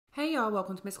Hey y'all,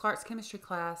 welcome to Miss Clark's chemistry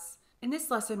class. In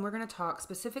this lesson, we're going to talk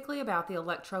specifically about the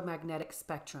electromagnetic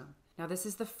spectrum. Now, this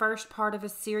is the first part of a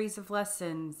series of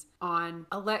lessons on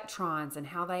electrons and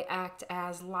how they act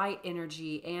as light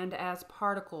energy and as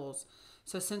particles.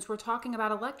 So since we're talking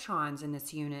about electrons in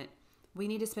this unit, we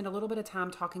need to spend a little bit of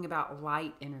time talking about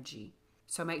light energy.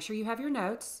 So make sure you have your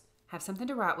notes, have something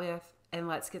to write with, and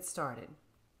let's get started.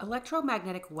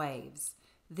 Electromagnetic waves.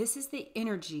 This is the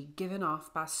energy given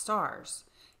off by stars.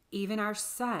 Even our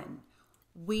sun.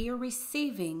 We are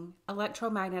receiving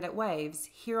electromagnetic waves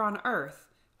here on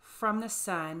Earth from the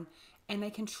sun, and they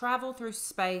can travel through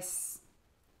space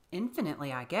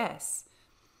infinitely, I guess.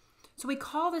 So we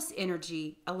call this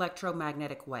energy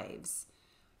electromagnetic waves.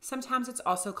 Sometimes it's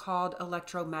also called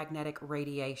electromagnetic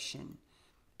radiation.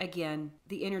 Again,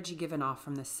 the energy given off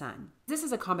from the sun. This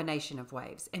is a combination of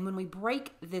waves, and when we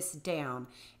break this down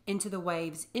into the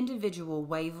waves' individual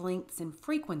wavelengths and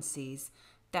frequencies,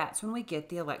 that's when we get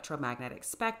the electromagnetic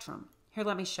spectrum. Here,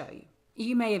 let me show you.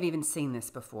 You may have even seen this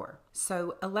before.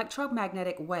 So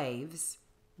electromagnetic waves,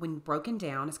 when broken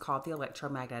down, is called the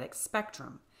electromagnetic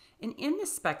spectrum. And in the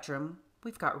spectrum,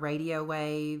 we've got radio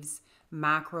waves,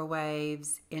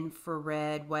 microwaves,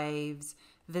 infrared waves,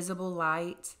 visible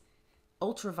light,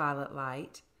 ultraviolet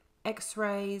light,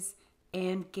 X-rays,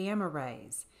 and gamma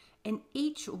rays. And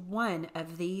each one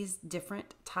of these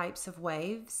different types of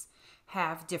waves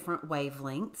have different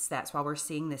wavelengths. That's why we're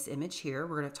seeing this image here.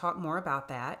 We're going to talk more about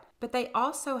that. But they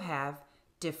also have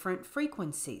different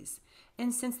frequencies.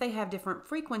 And since they have different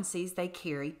frequencies, they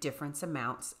carry different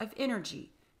amounts of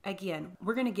energy. Again,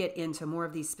 we're going to get into more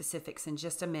of these specifics in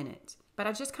just a minute. But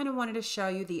I just kind of wanted to show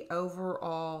you the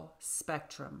overall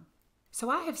spectrum. So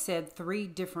I have said 3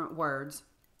 different words.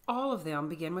 All of them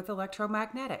begin with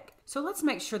electromagnetic. So let's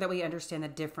make sure that we understand the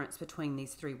difference between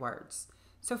these 3 words.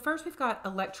 So first we've got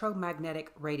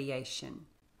electromagnetic radiation.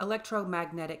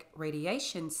 Electromagnetic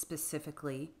radiation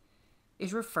specifically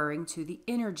is referring to the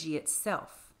energy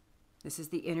itself. This is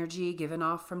the energy given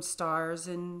off from stars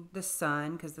and the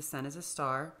sun, because the sun is a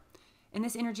star. And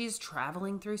this energy is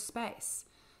traveling through space.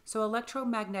 So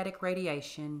electromagnetic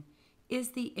radiation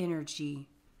is the energy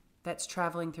that's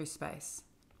traveling through space.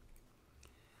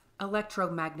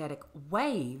 Electromagnetic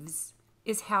waves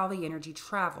is how the energy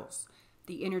travels.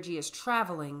 The energy is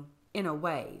traveling in a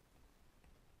wave.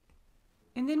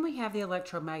 And then we have the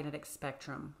electromagnetic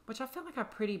spectrum, which I feel like I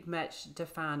pretty much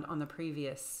defined on the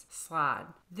previous slide.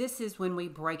 This is when we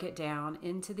break it down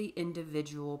into the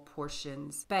individual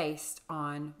portions based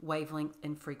on wavelength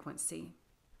and frequency.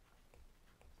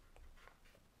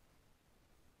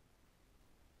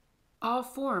 All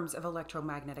forms of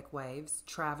electromagnetic waves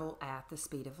travel at the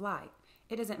speed of light.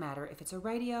 It doesn't matter if it's a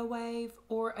radio wave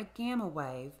or a gamma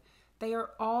wave, they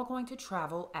are all going to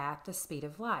travel at the speed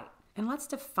of light. And let's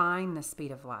define the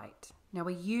speed of light. Now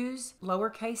we use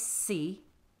lowercase c,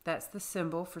 that's the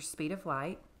symbol for speed of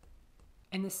light.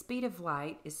 And the speed of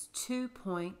light is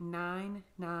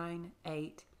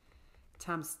 2.998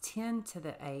 times 10 to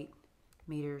the 8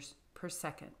 meters per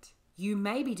second. You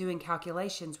may be doing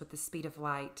calculations with the speed of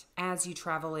light as you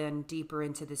travel in deeper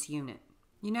into this unit.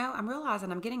 You know, I'm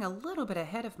realizing I'm getting a little bit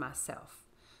ahead of myself.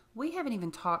 We haven't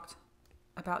even talked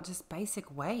about just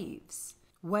basic waves.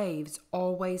 Waves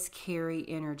always carry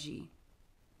energy.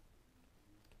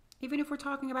 Even if we're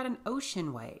talking about an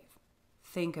ocean wave,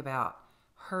 think about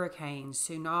hurricanes,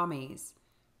 tsunamis.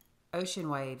 Ocean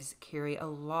waves carry a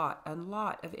lot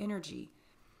of energy.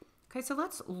 Okay, so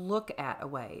let's look at a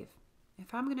wave.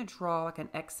 If I'm going to draw like an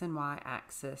X and Y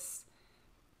axis,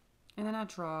 and then I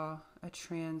draw a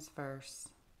transverse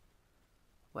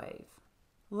wave.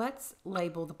 Let's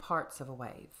label the parts of a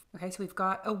wave. Okay, so we've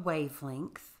got a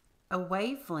wavelength. A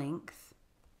wavelength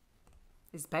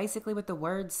is basically what the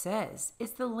word says.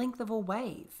 It's the length of a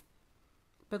wave.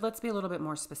 But let's be a little bit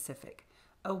more specific.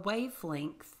 A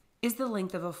wavelength is the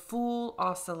length of a full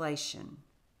oscillation.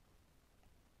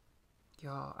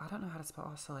 Y'all, I don't know how to spell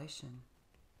oscillation.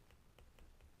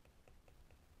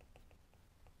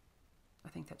 I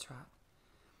think that's right.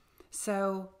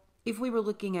 So if we were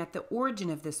looking at the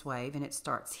origin of this wave, and it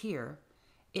starts here,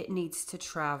 it needs to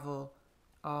travel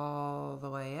all the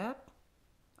way up,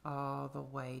 all the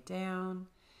way down,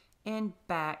 and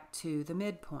back to the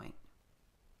midpoint.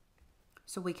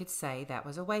 So we could say that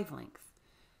was a wavelength.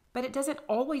 But it doesn't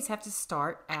always have to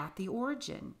start at the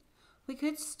origin. We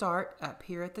could start up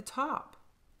here at the top.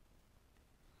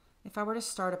 If I were to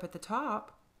start up at the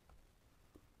top,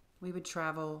 we would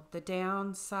travel the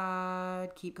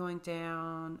downside, keep going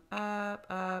down, up,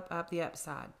 the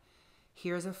upside.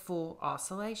 Here's a full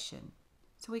oscillation.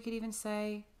 So we could even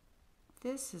say,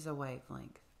 this is a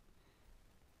wavelength.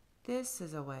 This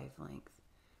is a wavelength.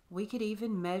 We could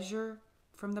even measure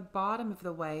from the bottom of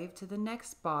the wave to the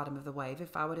next bottom of the wave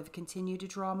if I would have continued to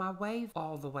draw my wave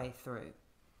all the way through.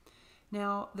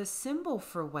 Now, the symbol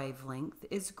for wavelength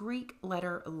is Greek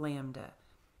letter lambda.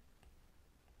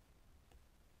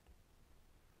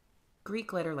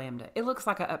 Greek letter lambda. It looks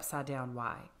like an upside down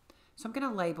Y. So I'm going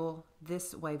to label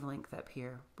this wavelength up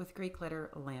here with Greek letter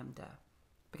lambda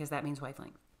because that means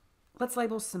wavelength. Let's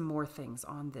label some more things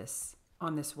on this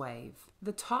wave.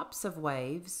 The tops of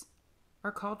waves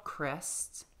are called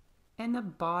crests and the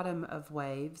bottom of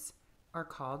waves are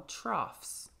called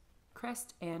troughs.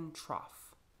 Crest and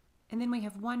trough. And then we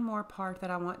have one more part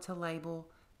that I want to label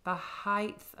the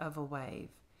height of a wave.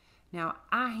 Now,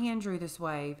 I hand drew this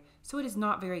wave, so it is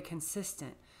not very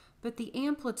consistent. But the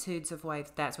amplitudes of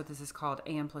waves, that's what this is called,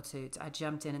 amplitudes. I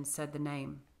jumped in and said the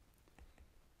name.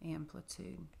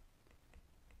 Amplitude.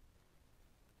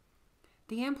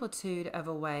 The amplitude of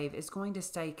a wave is going to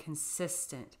stay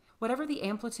consistent. Whatever the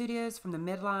amplitude is from the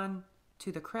midline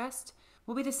to the crest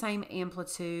will be the same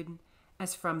amplitude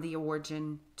as from the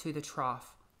origin to the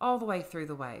trough, all the way through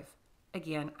the wave.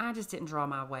 Again, I just didn't draw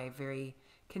my wave very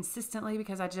consistently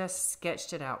because I just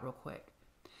sketched it out real quick.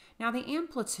 Now the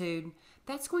amplitude,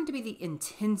 that's going to be the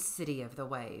intensity of the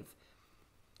wave.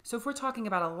 So if we're talking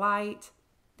about a light,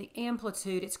 the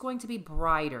amplitude, it's going to be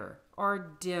brighter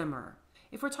or dimmer.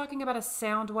 If we're talking about a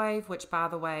sound wave, which by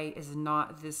the way is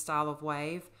not this style of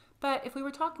wave, but if we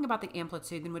were talking about the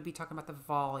amplitude, then we'd be talking about the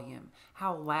volume,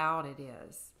 how loud it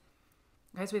is.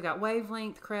 Okay, so we've got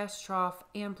wavelength, crest, trough,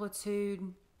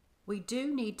 amplitude. We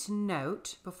do need to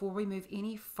note before we move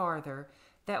any farther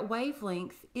that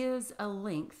wavelength is a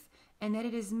length and that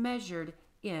it is measured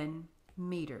in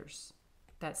meters.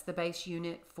 That's the base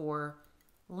unit for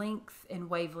length, and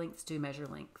wavelengths do measure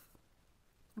length.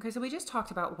 Okay, so we just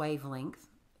talked about wavelength,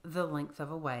 the length of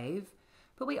a wave,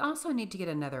 but we also need to get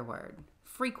another word,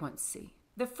 frequency.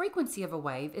 The frequency of a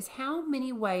wave is how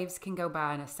many waves can go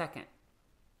by in a second.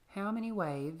 How many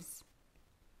waves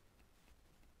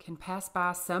can pass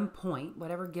by some point,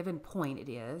 whatever given point it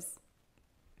is,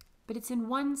 but it's in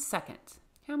 1 second.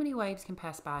 How many waves can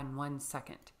pass by in 1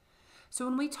 second? So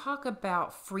when we talk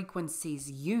about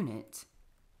frequency's unit,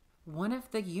 one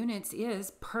of the units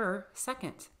is per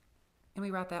second. And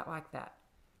we write that like that,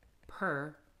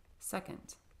 per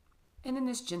second. And then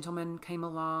this gentleman came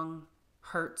along,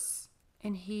 Hertz,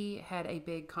 and he had a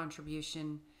big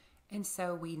contribution. And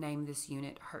so we named this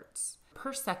unit Hertz.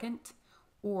 Per second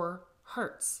or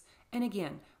Hertz. And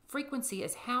again, frequency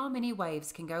is how many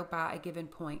waves can go by a given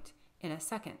point in a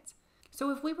second. So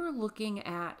if we were looking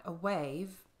at a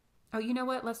wave, oh, you know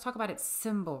what? Let's talk about its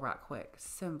symbol right quick.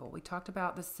 Symbol. We talked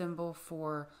about the symbol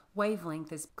for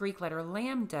wavelength is Greek letter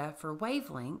lambda for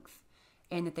wavelength,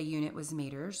 and that the unit was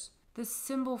meters. The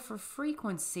symbol for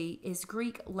frequency is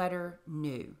Greek letter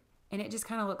nu, and it just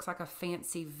kind of looks like a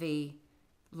fancy V,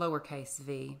 lowercase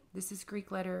v. This is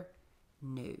Greek letter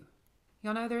nu.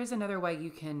 Y'all know there is another way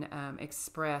you can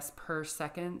express per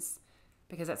seconds,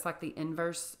 because that's like the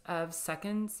inverse of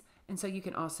seconds. And so you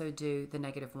can also do the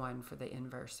 -1 for the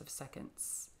inverse of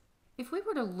seconds. If we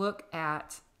were to look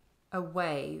at a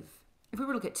wave, if we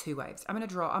were to look at two waves, I'm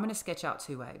going to sketch out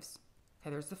two waves. Okay,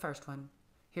 there's the first one.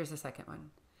 Here's the second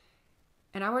one.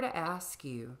 And I were to ask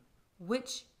you,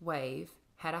 which wave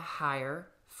had a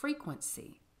higher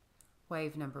frequency?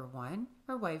 Wave number 1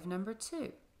 or wave number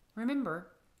 2?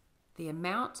 Remember, the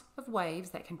amount of waves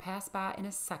that can pass by in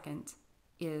a second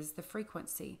is the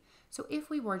frequency. So if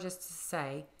we were just to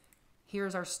say,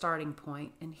 here's our starting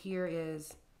point, and here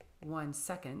is 1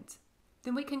 second,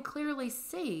 then we can clearly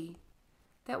see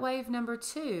that wave number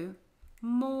 2,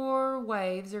 more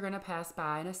waves are going to pass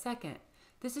by in a second.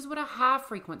 This is what a high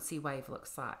frequency wave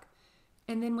looks like.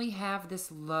 And then we have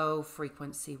this low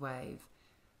frequency wave.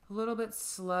 A little bit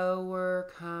slower,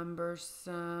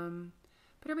 cumbersome.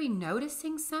 But are we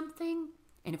noticing something?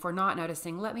 And if we're not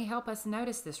noticing, let me help us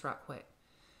notice this right quick.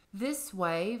 This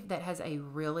wave that has a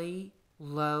really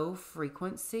low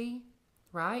frequency,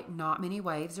 right? Not many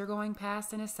waves are going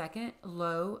past in a second.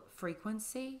 Low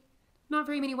frequency. Not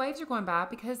very many waves are going by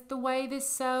because the wave is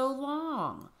so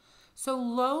long. So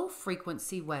low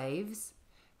frequency waves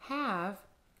have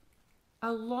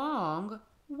a long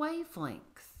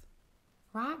wavelength,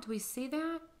 right? Do we see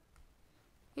that?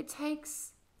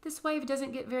 This wave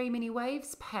doesn't get very many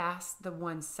waves past the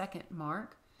 1 second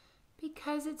mark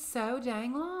because it's so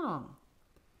dang long.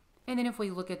 And then if we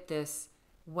look at this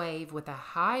wave with a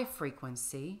high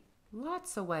frequency,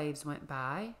 lots of waves went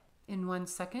by in 1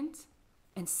 second.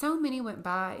 And so many went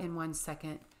by in 1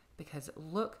 second because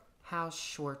look how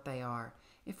short they are.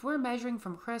 If we're measuring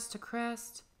from crest to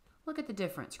crest, look at the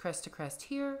difference. Crest to crest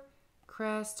here,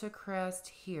 crest to crest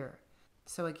here.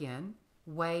 So again,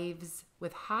 waves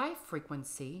with high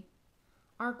frequency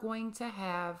are going to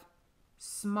have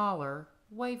smaller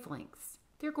wavelengths.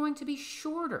 They're going to be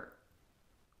shorter.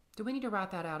 Do we need to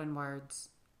write that out in words?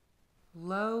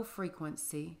 Low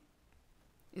frequency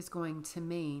is going to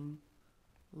mean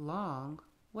long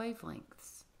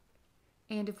wavelengths.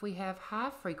 And if we have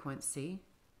high frequency,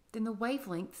 then the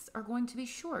wavelengths are going to be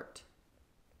short.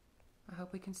 I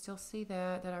hope we can still see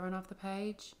that. Did I run off the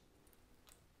page?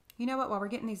 You know what? While we're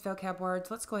getting these vocab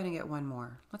words, let's go ahead and get one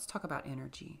more. Let's talk about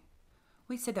energy.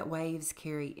 We said that waves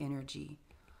carry energy.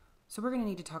 So we're going to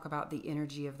need to talk about the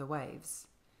energy of the waves.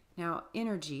 Now,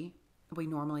 energy, we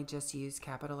normally just use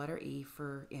capital letter E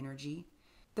for energy.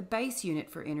 The base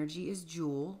unit for energy is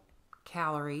joule.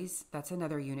 Calories, that's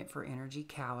another unit for energy,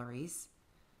 calories.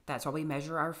 That's why we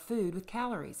measure our food with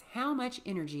calories. How much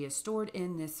energy is stored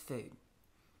in this food?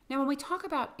 Now, when we talk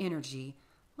about energy,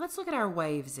 let's look at our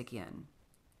waves again.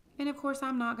 And of course,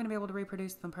 I'm not going to be able to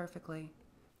reproduce them perfectly.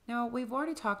 Now, we've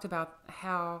already talked about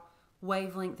how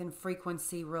wavelength and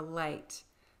frequency relate.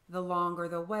 The longer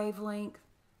the wavelength,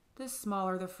 the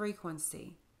smaller the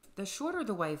frequency. The shorter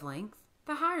the wavelength,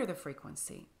 the higher the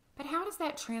frequency. But how does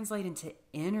that translate into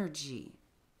energy?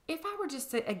 If I were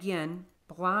just to, again,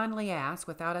 blindly ask,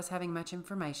 without us having much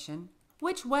information,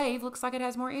 which wave looks like it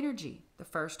has more energy? The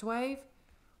first wave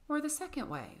or the second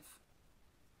wave?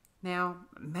 Now,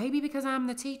 maybe because I'm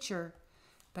the teacher,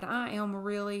 but I am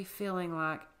really feeling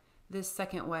like this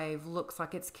second wave looks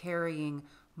like it's carrying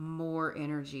more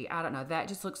energy. I don't know. That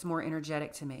just looks more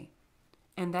energetic to me.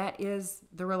 And that is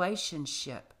the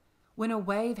relationship. When a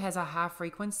wave has a high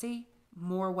frequency,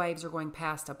 more waves are going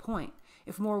past a point.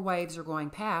 If more waves are going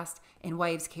past and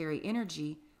waves carry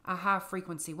energy, a high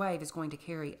frequency wave is going to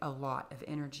carry a lot of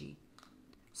energy.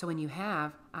 So when you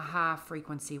have a high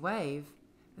frequency wave,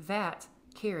 that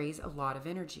carries a lot of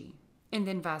energy. And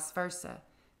then vice versa.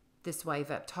 This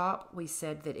wave up top, we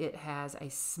said that it has a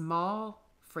small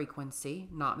frequency.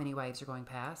 Not many waves are going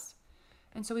past.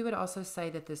 And so we would also say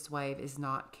that this wave is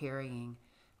not carrying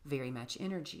very much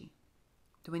energy.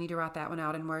 Do we need to write that one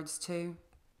out in words too?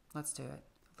 Let's do it.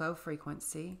 Low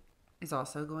frequency is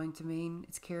also going to mean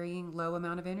it's carrying low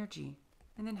amount of energy.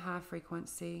 And then high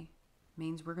frequency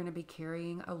means we're going to be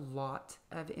carrying a lot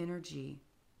of energy.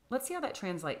 Let's see how that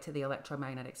translates to the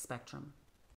electromagnetic spectrum.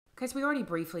 Because we already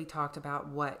briefly talked about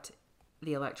what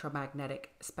the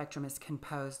electromagnetic spectrum is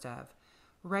composed of.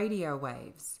 Radio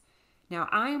waves. Now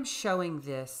I am showing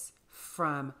this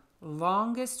from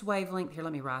longest wavelength. Here,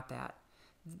 let me write that.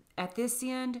 At this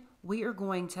end, we are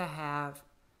going to have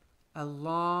a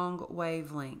long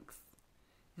wavelength.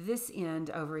 This end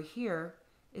over here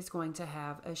is going to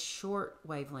have a short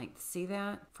wavelength. See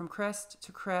that? From crest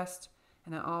to crest,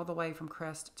 and then all the way from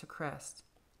crest to crest.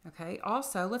 Okay,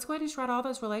 also, let's go ahead and just write all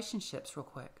those relationships real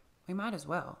quick. We might as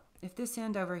well. If this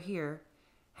end over here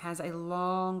has a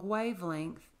long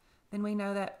wavelength, then we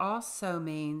know that also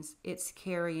means it's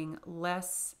carrying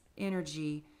less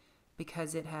energy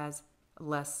because it has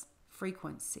less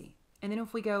frequency. And then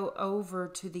if we go over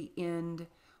to the end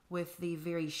with the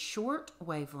very short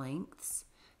wavelengths,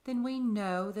 then we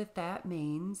know that that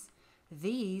means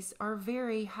these are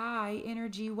very high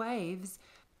energy waves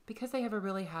because they have a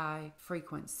really high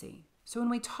frequency. So when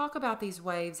we talk about these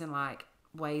waves in like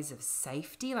ways of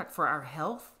safety, like for our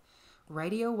health,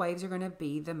 radio waves are going to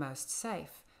be the most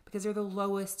safe because they're the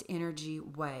lowest energy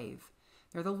wave.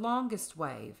 They're the longest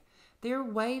wave. Their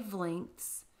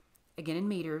wavelengths, again in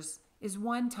meters, is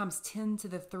 1 times 10 to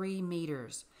the 3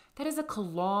 meters. That is a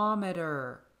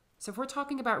kilometer. So if we're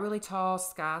talking about really tall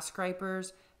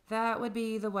skyscrapers, that would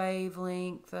be the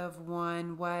wavelength of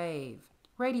one wave.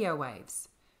 Radio waves.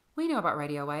 We know about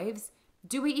radio waves.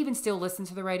 Do we even still listen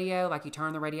to the radio? Like you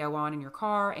turn the radio on in your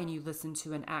car and you listen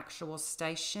to an actual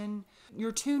station.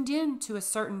 You're tuned in to a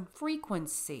certain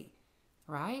frequency,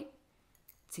 right?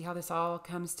 See how this all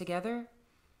comes together?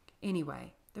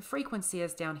 Anyway, the frequency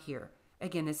is down here.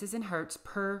 Again, this is in hertz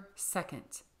per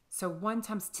second. So 1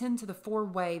 times 10 to the 4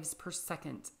 waves per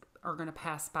second are going to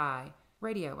pass by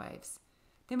radio waves.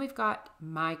 Then we've got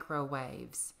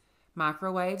microwaves.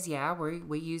 Microwaves, yeah,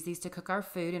 we use these to cook our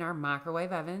food in our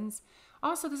microwave ovens.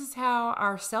 Also, this is how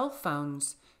our cell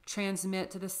phones transmit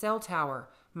to the cell tower,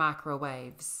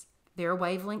 microwaves. Their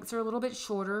wavelengths are a little bit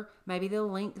shorter, maybe the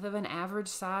length of an average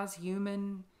size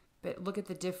human. But look at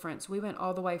the difference. We went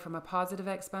all the way from a positive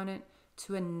exponent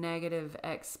to a negative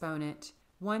exponent.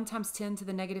 1 times 10 to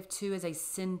the negative 2 is a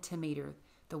centimeter.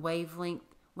 The wavelength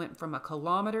went from a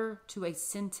kilometer to a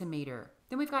centimeter.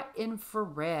 Then we've got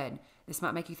infrared. This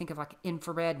might make you think of like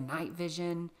infrared night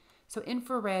vision. So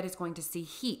infrared is going to see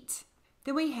heat.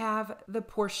 Then we have the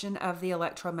portion of the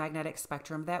electromagnetic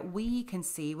spectrum that we can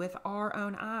see with our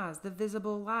own eyes, the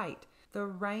visible light, the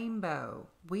rainbow.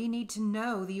 We need to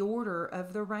know the order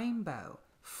of the rainbow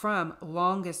from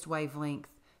longest wavelength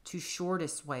to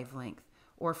shortest wavelength,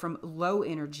 or from low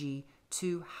energy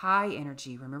to high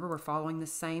energy. Remember, we're following the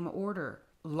same order.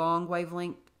 Long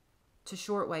wavelength to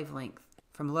short wavelength,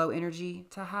 from low energy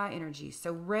to high energy.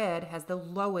 So red has the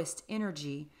lowest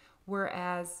energy,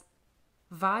 whereas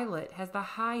violet has the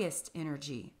highest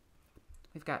energy.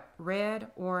 We've got red,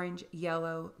 orange,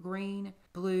 yellow, green,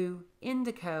 blue,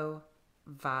 indigo,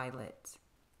 violet.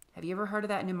 Have you ever heard of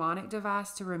that mnemonic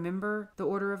device to remember the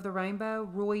order of the rainbow?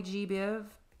 Roy G. Biv.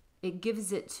 It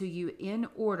gives it to you in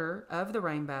order of the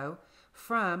rainbow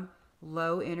from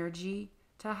low energy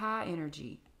to high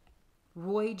energy.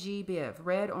 Roy G. Biv.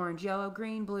 Red, orange, yellow,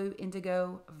 green, blue,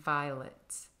 indigo,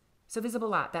 violet. So visible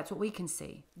light, that's what we can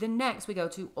see. Then next we go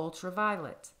to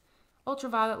ultraviolet.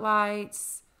 Ultraviolet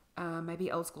lights,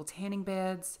 maybe old school tanning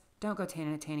beds. Don't go tan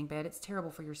in a tanning bed. It's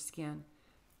terrible for your skin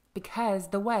because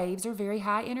the waves are very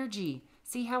high energy.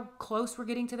 See how close we're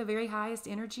getting to the very highest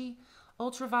energy?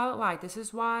 Ultraviolet light, this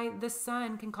is why the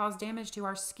sun can cause damage to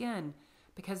our skin,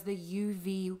 because the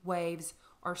UV waves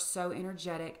are so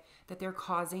energetic that they're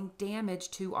causing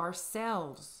damage to our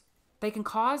cells. They can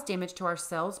cause damage to our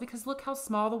cells because look how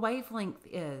small the wavelength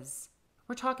is.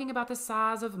 We're talking about the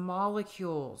size of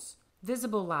molecules.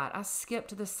 Visible light, I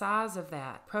skipped the size of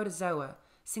that. Protozoa,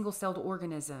 single-celled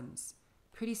organisms,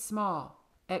 pretty small.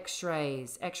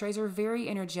 X-rays. X-rays are very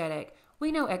energetic.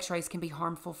 We know X-rays can be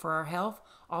harmful for our health,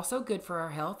 also good for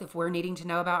our health if we're needing to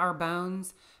know about our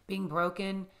bones being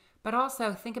broken. But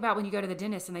also think about when you go to the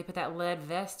dentist and they put that lead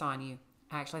vest on you.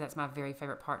 Actually, that's my very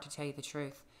favorite part, to tell you the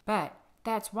truth. But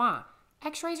that's why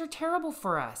X-rays are terrible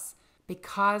for us,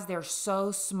 because they're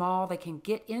so small they can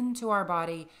get into our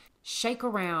body, shake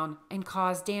around, and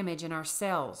cause damage in our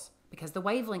cells because the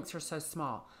wavelengths are so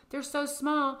small. They're so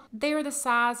small, they're the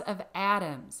size of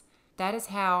atoms. That is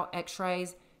how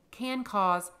X-rays can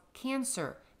cause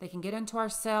cancer. They can get into our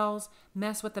cells,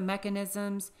 mess with the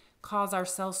mechanisms, cause our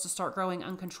cells to start growing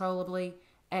uncontrollably.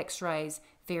 X-rays,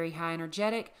 very high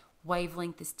energetic,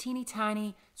 wavelength is teeny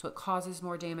tiny, so it causes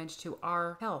more damage to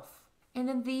our health. And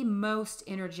then the most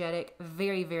energetic,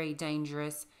 very, very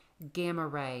dangerous, gamma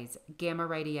rays, gamma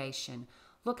radiation.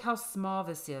 Look how small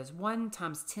this is, 1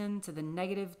 × 10 to the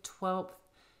 -12th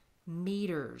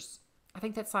meters. I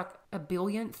think that's like a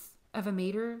billionth of a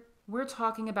meter. We're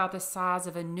talking about the size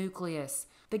of a nucleus.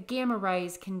 The gamma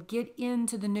rays can get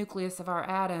into the nucleus of our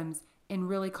atoms and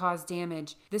really cause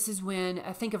damage. This is when,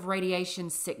 think of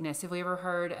radiation sickness. Have we ever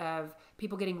heard of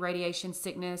people getting radiation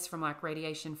sickness from like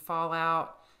radiation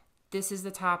fallout? This is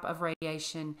the type of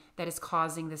radiation that is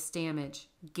causing this damage.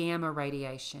 Gamma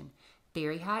radiation.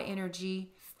 Very high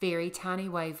energy, very tiny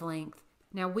wavelength.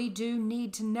 Now we do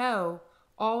need to know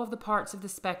all of the parts of the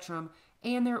spectrum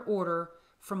and their order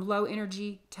from low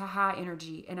energy to high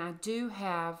energy. And I do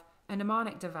have a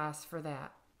mnemonic device for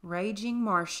that. Raging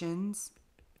Martians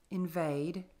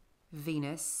invade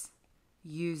Venus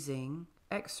using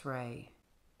X-ray.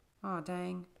 Aw,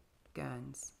 dang.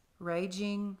 Guns.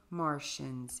 Raging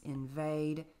Martians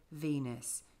invade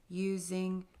Venus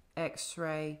using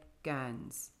X-ray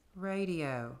guns.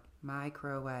 Radio,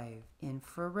 microwave,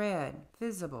 infrared,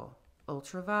 visible,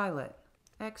 ultraviolet,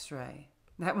 X-ray.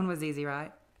 That one was easy,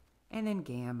 right? And then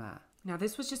gamma. Now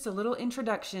this was just a little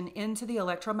introduction into the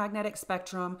electromagnetic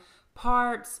spectrum,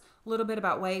 parts, a little bit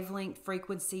about wavelength,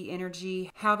 frequency, energy,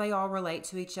 how they all relate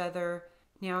to each other.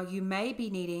 Now you may be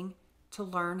needing to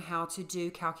learn how to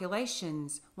do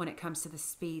calculations when it comes to the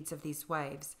speeds of these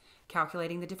waves,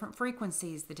 calculating the different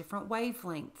frequencies, the different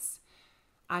wavelengths.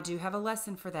 I do have a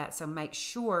lesson for that, so make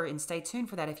sure and stay tuned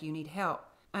for that if you need help.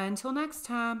 Until next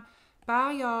time,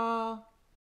 bye y'all.